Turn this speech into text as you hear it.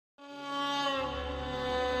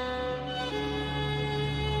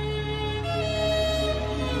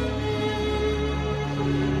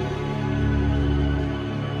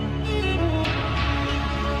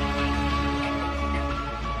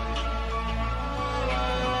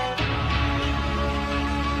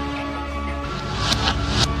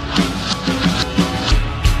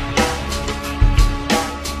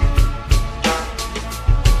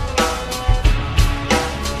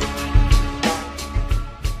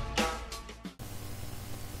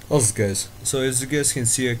Also guys, so as you guys can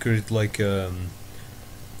see, I created like a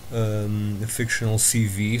fictional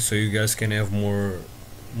CV, so you guys can have more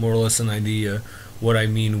or less an idea what I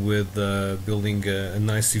mean with building a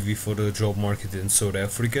nice CV for the job market in South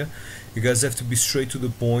Africa. You guys have to be straight to the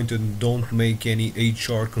point and don't make any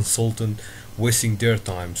HR consultant wasting their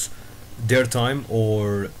time,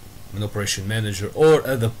 or an operation manager or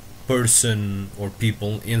other person or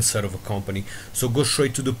people inside of a company. So go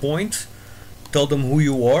straight to the point. Tell them who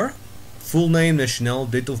you are, full name,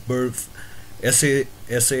 nationality, date of birth,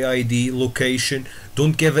 SAID, location.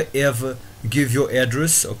 Don't ever give your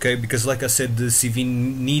address, okay? Because like I said, the CV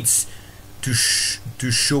needs to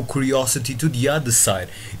show curiosity to the other side.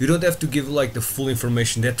 You don't have to give like the full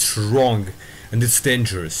information. That's wrong and it's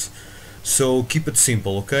dangerous. So keep it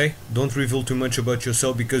simple, okay? Don't reveal too much about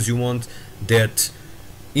yourself because you want that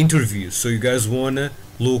interview. So you guys wanna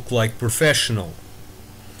look like professional.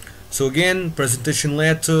 So again, presentation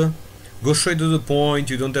letter, go straight to the point.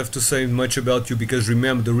 You don't have to say much about you, because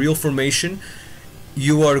remember, the real information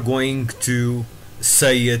you are going to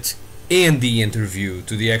say it in the interview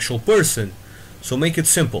to the actual person. So make it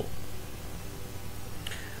simple.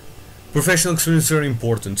 Professional experience is very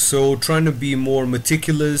important, so trying to be more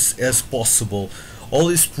meticulous as possible.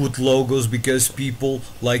 Always put logos because people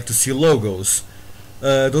like to see logos.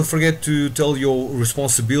 Don't forget to tell your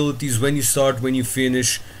responsibilities, when you start, when you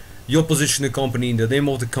finish, your position in the company, the name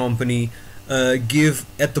of the company. Give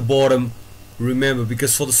at the bottom, remember,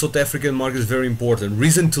 because for the South African market is very important,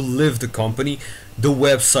 reason to leave the company, the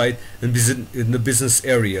website, and in the business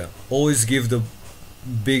area. Always give the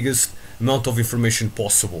biggest amount of information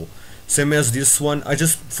possible. Same as this one,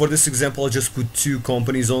 for this example I just put 2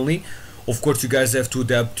 companies only. Of course you guys have to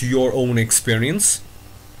adapt to your own experience.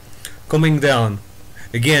 Coming down,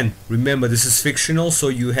 again, remember this is fictional, so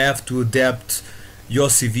you have to adapt your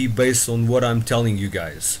CV based on what I'm telling you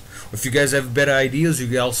guys. If you guys have better ideas,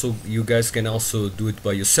 you guys can also do it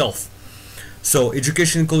by yourself. So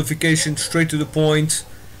education and qualification, straight to the point.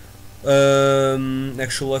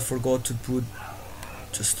 Actually I forgot to put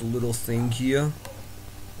just a little thing here.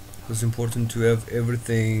 It was important to have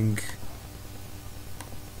everything,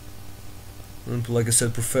 and like I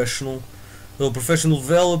said, professional. So professional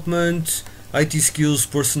development, IT skills,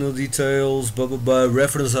 personal details, blah blah blah.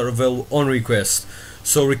 References are available on request.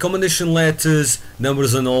 So recommendation letters,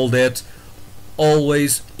 numbers and all that,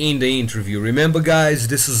 always in the interview. Remember guys,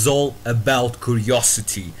 this is all about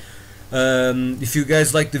curiosity. If you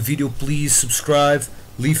guys like the video, please subscribe,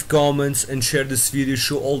 leave comments and share this video.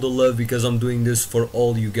 Show all the love, because I'm doing this for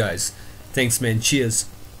all you guys. Thanks man, cheers.